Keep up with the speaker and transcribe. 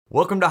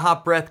Welcome to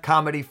Hot Breath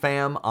Comedy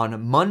Fam.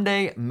 On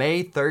Monday,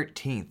 May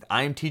 13th,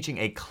 I am teaching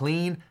a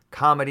clean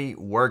comedy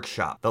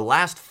workshop. The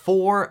last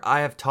 4 I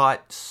have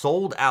taught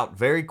sold out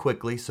very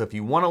quickly, so if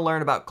you want to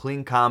learn about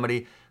clean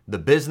comedy, the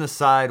business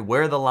side,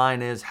 where the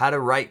line is, how to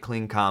write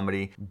clean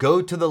comedy,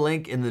 go to the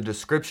link in the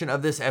description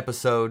of this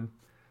episode,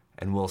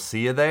 and we'll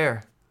see you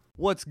there.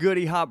 What's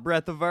goody, Hot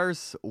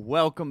Breathiverse?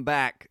 Welcome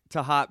back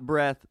to Hot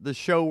Breath, the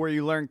show where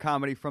you learn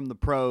comedy from the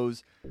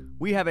pros.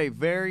 We have a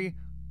very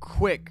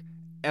quick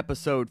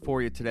episode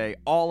for you today,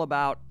 all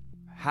about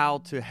how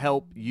to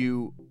help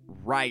you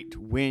write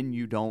when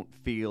you don't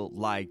feel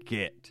like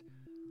it.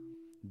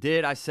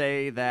 Did I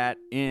say that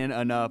in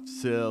enough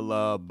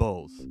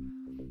syllables?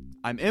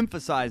 I'm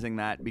emphasizing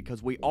that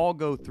because we all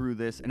go through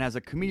this, and as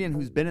a comedian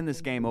who's been in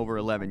this game over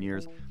 11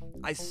 years,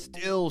 I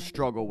still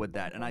struggle with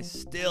that, and I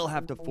still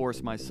have to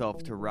force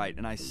myself to write,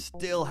 and I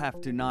still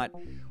have to not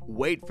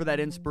wait for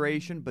that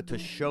inspiration, but to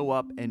show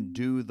up and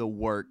do the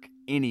work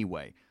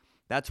anyway.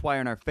 That's why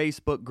in our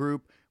Facebook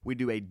group, we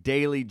do a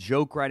daily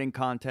joke writing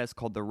contest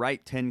called the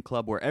Write 10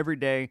 Club, where every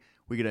day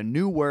we get a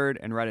new word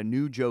and write a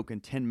new joke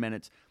in 10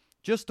 minutes.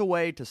 Just a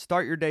way to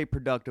start your day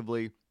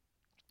productively,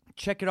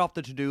 check it off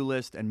the to-do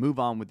list, and move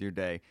on with your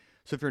day.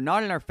 So if you're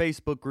not in our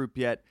Facebook group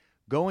yet,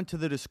 go into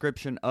the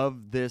description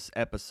of this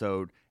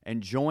episode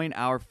and join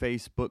our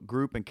Facebook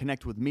group and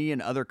connect with me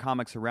and other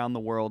comics around the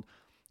world,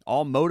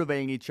 all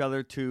motivating each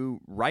other to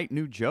write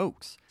new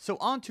jokes. So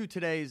on to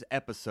today's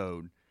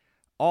episode,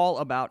 all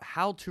about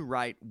how to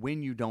write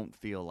when you don't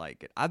feel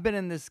like it. I've been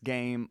in this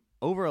game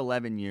over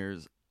 11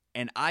 years,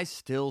 and I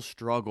still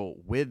struggle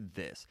with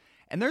this.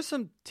 And there's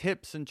some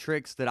tips and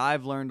tricks that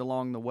I've learned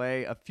along the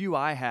way. A few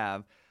I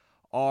have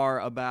are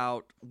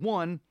about,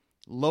 1,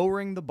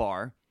 lowering the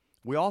bar.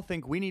 We all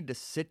think we need to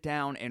sit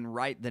down and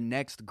write the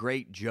next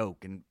great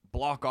joke and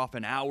block off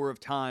an hour of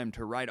time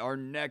to write our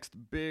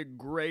next big,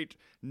 great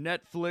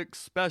Netflix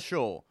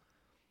special.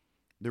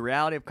 The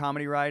reality of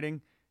comedy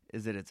writing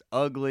is that it's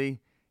ugly,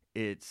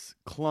 it's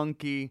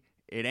clunky,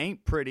 it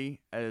ain't pretty.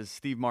 As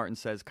Steve Martin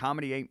says,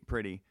 comedy ain't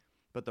pretty.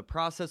 But the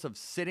process of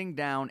sitting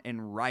down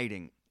and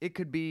writing, it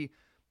could be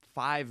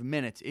 5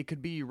 minutes. It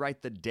could be you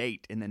write the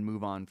date and then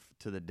move on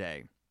to the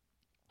day.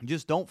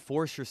 Just don't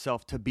force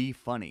yourself to be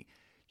funny.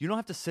 You don't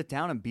have to sit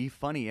down and be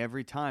funny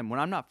every time. When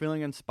I'm not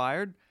feeling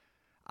inspired,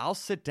 I'll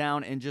sit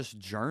down and just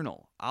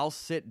journal. I'll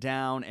sit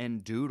down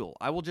and doodle.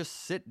 I will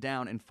just sit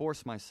down and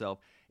force myself.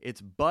 It's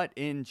butt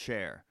in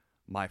chair,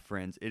 my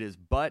friends. It is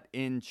butt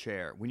in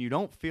chair. When you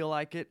don't feel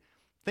like it,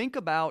 think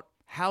about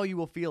how you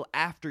will feel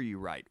after you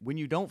write. When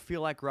you don't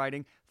feel like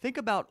writing, think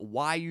about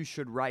why you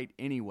should write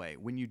anyway.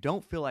 When you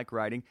don't feel like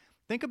writing,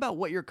 think about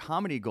what your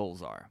comedy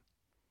goals are.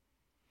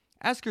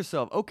 Ask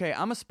yourself, okay,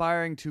 I'm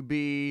aspiring to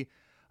be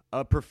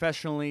a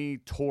professionally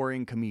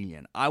touring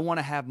comedian. I want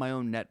to have my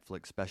own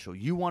Netflix special.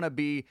 You want to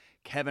be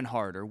Kevin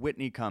Hart or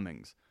Whitney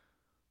Cummings.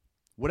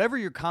 Whatever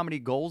your comedy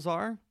goals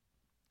are,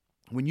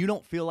 when you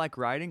don't feel like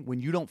writing, when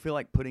you don't feel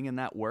like putting in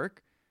that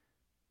work,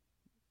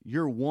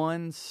 you're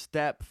one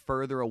step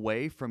further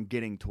away from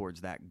getting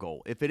towards that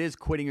goal. If it is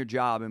quitting your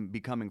job and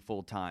becoming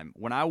full-time.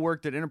 When I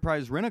worked at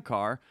Enterprise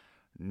Rent-A-Car,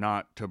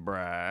 not to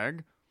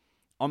brag,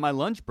 on my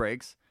lunch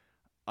breaks,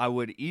 I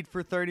would eat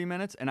for 30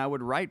 minutes and I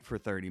would write for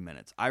 30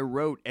 minutes. I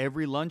wrote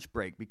every lunch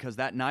break because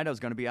that night I was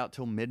going to be out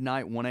till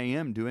midnight, 1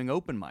 a.m. doing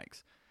open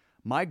mics.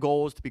 My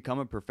goal was to become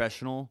a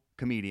professional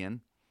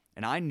comedian,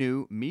 and I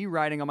knew me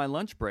writing on my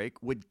lunch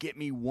break would get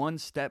me one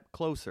step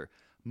closer.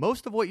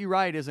 Most of what you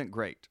write isn't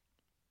great.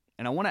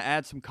 And I want to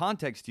add some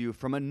context to you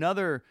from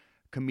another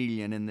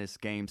comedian in this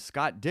game,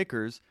 Scott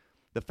Dikkers,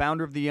 the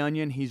founder of The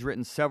Onion. He's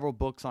written several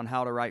books on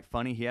how to write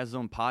funny. He has his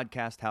own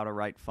podcast, How to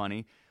Write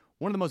Funny.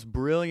 One of the most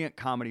brilliant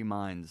comedy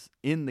minds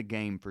in the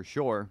game for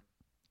sure.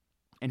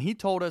 And he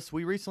told us,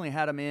 we recently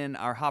had him in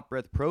our Hot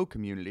Breath Pro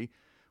community,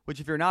 which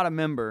if you're not a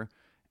member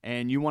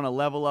and you want to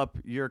level up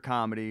your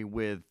comedy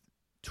with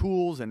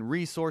tools and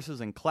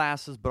resources and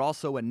classes, but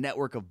also a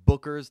network of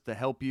bookers to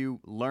help you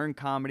learn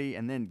comedy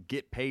and then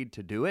get paid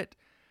to do it,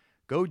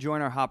 go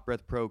join our Hot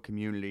Breath Pro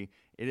community.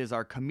 It is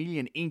our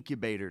comedian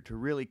incubator to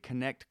really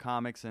connect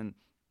comics and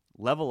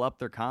level up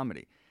their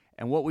comedy.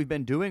 And what we've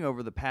been doing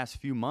over the past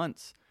few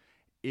months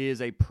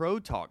is a Pro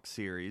Talk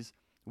series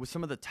with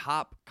some of the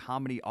top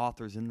comedy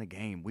authors in the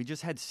game. We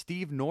just had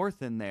Steve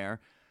North in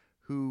there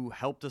who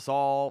helped us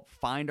all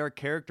find our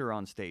character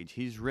on stage.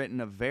 He's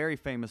written a very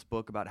famous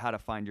book about how to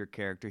find your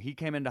character. He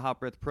came into Hot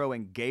Breath Pro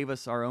and gave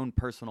us our own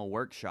personal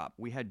workshop.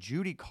 We had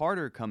Judy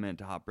Carter come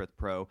into Hot Breath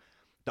Pro,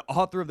 the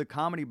author of the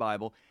Comedy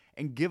Bible,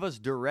 and give us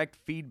direct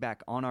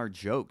feedback on our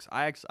jokes.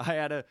 I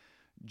had a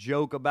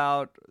joke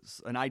about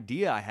an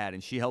idea I had,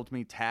 and she helped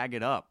me tag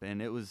it up,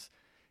 and it was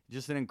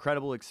just an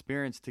incredible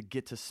experience to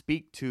get to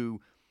speak to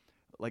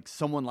like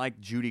someone like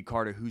Judy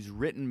Carter, who's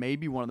written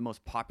maybe one of the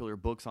most popular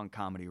books on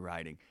comedy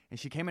writing. And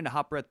she came into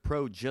Hot Breath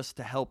Pro just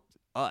to help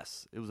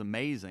us. It was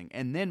amazing.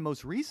 And then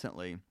most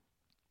recently,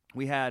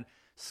 we had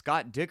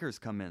Scott Dikkers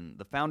come in,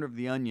 the founder of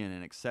The Onion,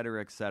 and et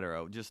cetera, et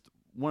cetera. Just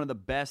one of the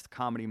best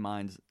comedy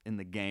minds in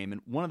the game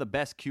and one of the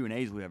best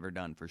Q&As we've ever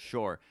done for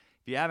sure.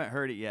 If you haven't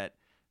heard it yet,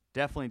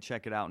 Definitely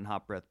check it out in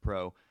Hot Breath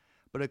Pro.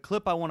 But a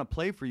clip I want to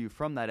play for you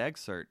from that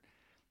excerpt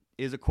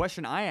is a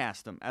question I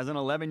asked him as an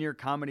 11-year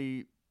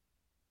comedy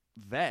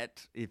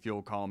vet, if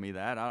you'll call me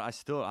that.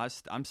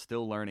 I'm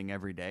still learning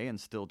every day and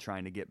still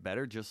trying to get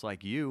better, just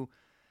like you.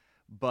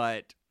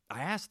 But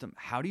I asked him,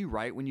 how do you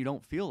write when you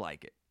don't feel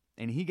like it?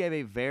 And he gave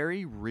a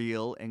very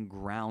real and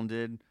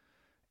grounded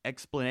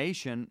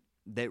explanation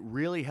that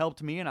really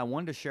helped me, and I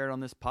wanted to share it on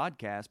this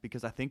podcast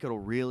because I think it'll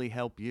really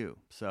help you.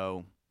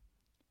 So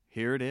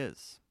here it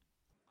is.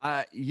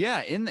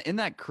 In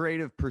that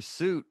creative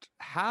pursuit,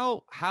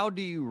 how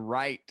do you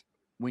write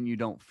when you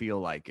don't feel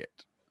like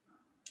it?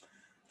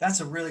 That's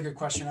a really good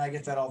question. I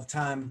get that all the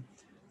time.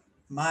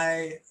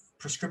 My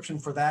prescription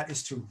for that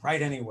is to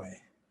write anyway.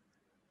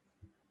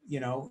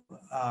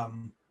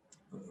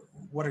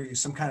 What are you,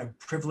 some kind of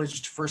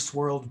privileged first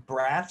world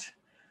brat?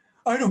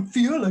 I don't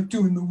feel like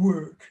doing the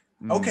work.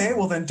 Okay,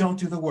 well then don't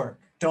do the work.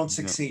 Don't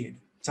succeed.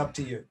 It's up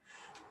to you.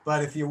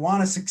 But if you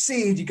want to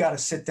succeed, you got to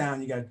sit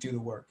down, you got to do the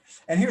work.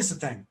 And here's the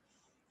thing.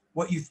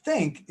 What you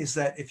think is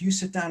that if you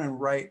sit down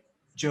and write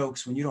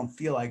jokes when you don't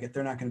feel like it,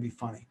 they're not going to be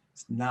funny.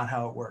 It's not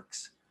how it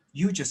works.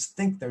 You just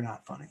think they're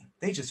not funny.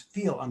 They just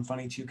feel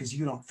unfunny to you because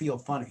you don't feel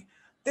funny.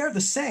 They're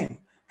the same.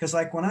 Because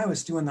like when I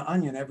was doing The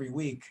Onion every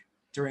week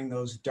during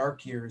those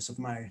dark years of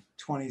my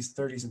 20s,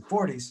 30s, and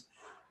 40s,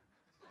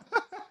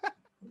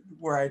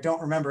 where I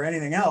don't remember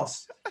anything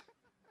else,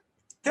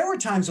 there were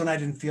times when I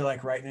didn't feel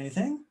like writing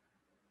anything,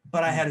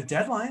 but I had a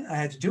deadline. I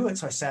had to do it.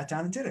 So I sat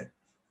down and did it.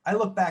 I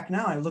look back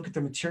now, I look at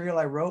the material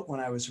I wrote when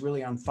I was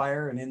really on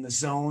fire and in the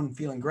zone,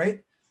 feeling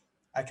great.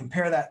 I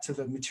compare that to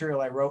the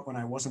material I wrote when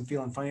I wasn't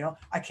feeling funny at all.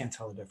 I can't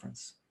tell the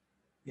difference.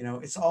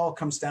 It's all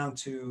comes down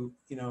to,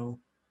 do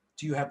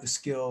you have the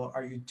skill?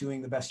 Are you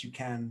doing the best you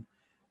can?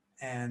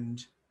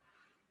 And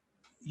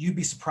you'd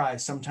be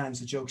surprised.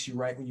 Sometimes the jokes you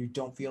write when you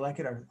don't feel like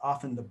it are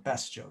often the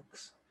best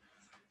jokes,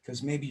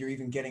 because maybe you're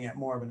even getting at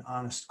more of an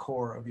honest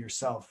core of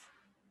yourself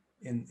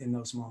in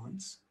those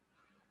moments.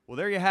 Well,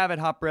 there you have it,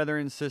 Hot Brother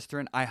and Sister.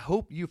 And I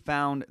hope you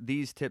found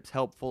these tips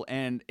helpful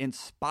and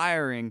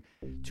inspiring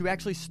to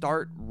actually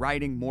start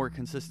writing more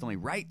consistently.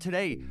 Write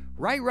today.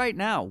 Write right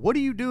now. What are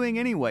you doing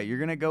anyway? You're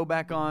going to go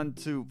back on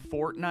to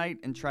Fortnite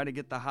and try to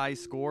get the high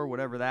score,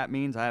 whatever that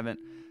means. I haven't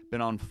been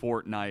on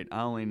Fortnite.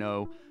 I only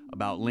know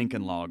about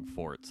Lincoln Log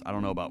forts. I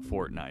don't know about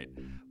Fortnite.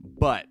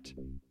 But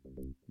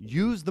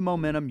use the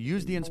momentum,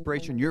 use the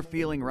inspiration you're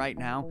feeling right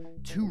now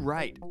to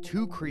write,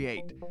 to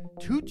create,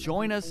 to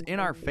join us in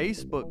our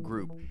Facebook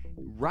group.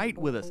 Write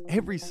with us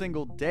every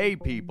single day,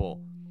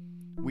 people.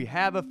 We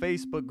have a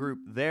Facebook group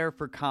there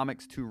for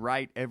comics to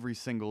write every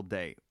single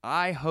day.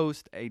 I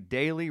host a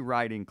daily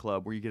writing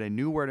club where you get a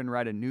new word and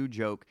write a new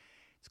joke.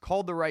 It's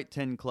called the Write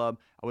 10 Club.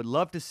 I would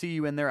love to see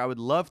you in there. I would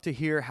love to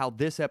hear how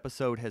this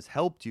episode has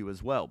helped you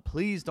as well.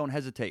 Please don't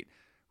hesitate.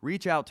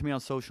 Reach out to me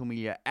on social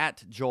media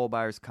at Joel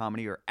Byers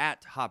Comedy or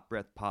at Hot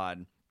Breath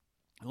Pod.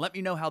 And let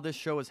me know how this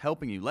show is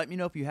helping you. Let me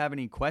know if you have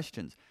any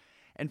questions.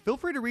 And feel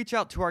free to reach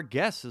out to our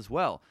guests as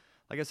well.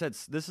 Like I said,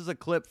 this is a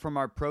clip from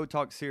our Pro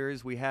Talk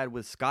series we had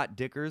with Scott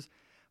Dickers.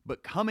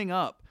 But coming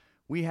up,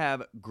 we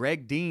have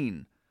Greg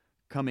Dean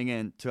coming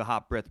in to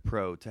Hot Breath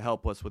Pro to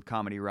help us with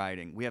comedy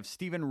writing. We have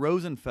Steven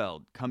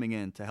Rosenfeld coming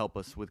in to help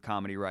us with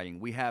comedy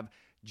writing. We have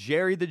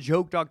Jerry the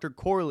Joke Dr.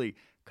 Corley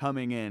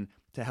coming in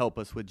to help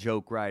us with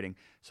joke writing.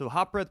 So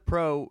Hot Breath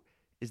Pro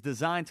is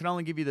designed to not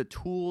only give you the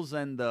tools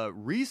and the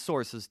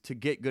resources to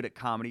get good at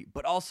comedy,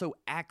 but also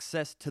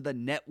access to the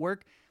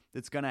network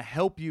that's going to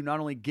help you not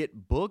only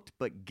get booked,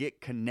 but get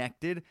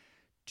connected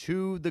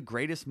to the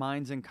greatest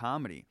minds in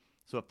comedy.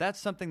 So if that's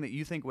something that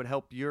you think would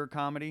help your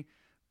comedy,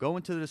 go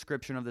into the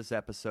description of this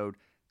episode,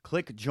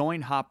 click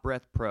Join Hot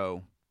Breath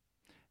Pro,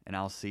 and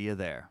I'll see you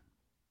there.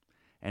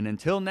 And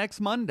until next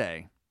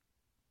Monday,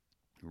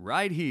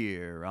 right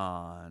here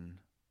on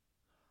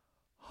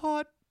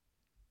Hot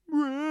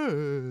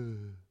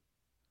Breath.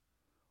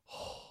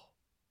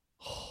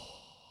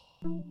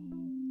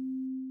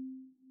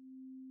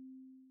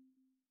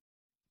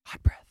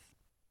 Hot Breath.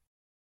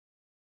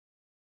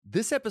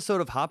 This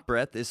episode of Hot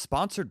Breath is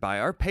sponsored by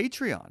our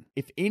Patreon.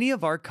 If any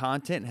of our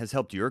content has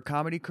helped your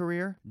comedy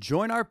career,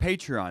 join our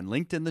Patreon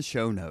linked in the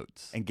show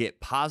notes and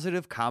get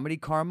positive comedy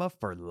karma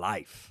for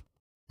life.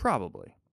 Probably.